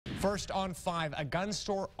First on 5, a gun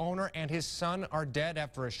store owner and his son are dead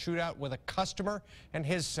after a shootout with a customer and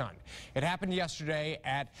his son. It happened yesterday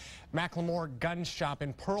at McLemore Gun Shop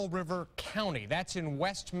in Pearl River County. That's in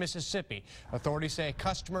West Mississippi. Authorities say a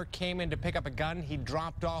customer came in to pick up a gun he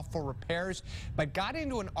dropped off for repairs, but got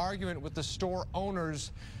into an argument with the store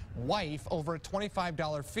owner's wife over a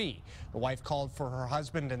 $25 fee. The wife called for her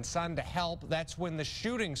husband and son to help. That's when the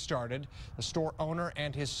shooting started. The store owner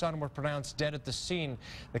and his son were pronounced dead at the scene.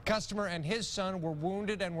 The customer and his son were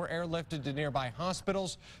wounded and were airlifted to nearby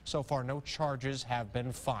hospitals. So far, no charges have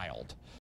been filed.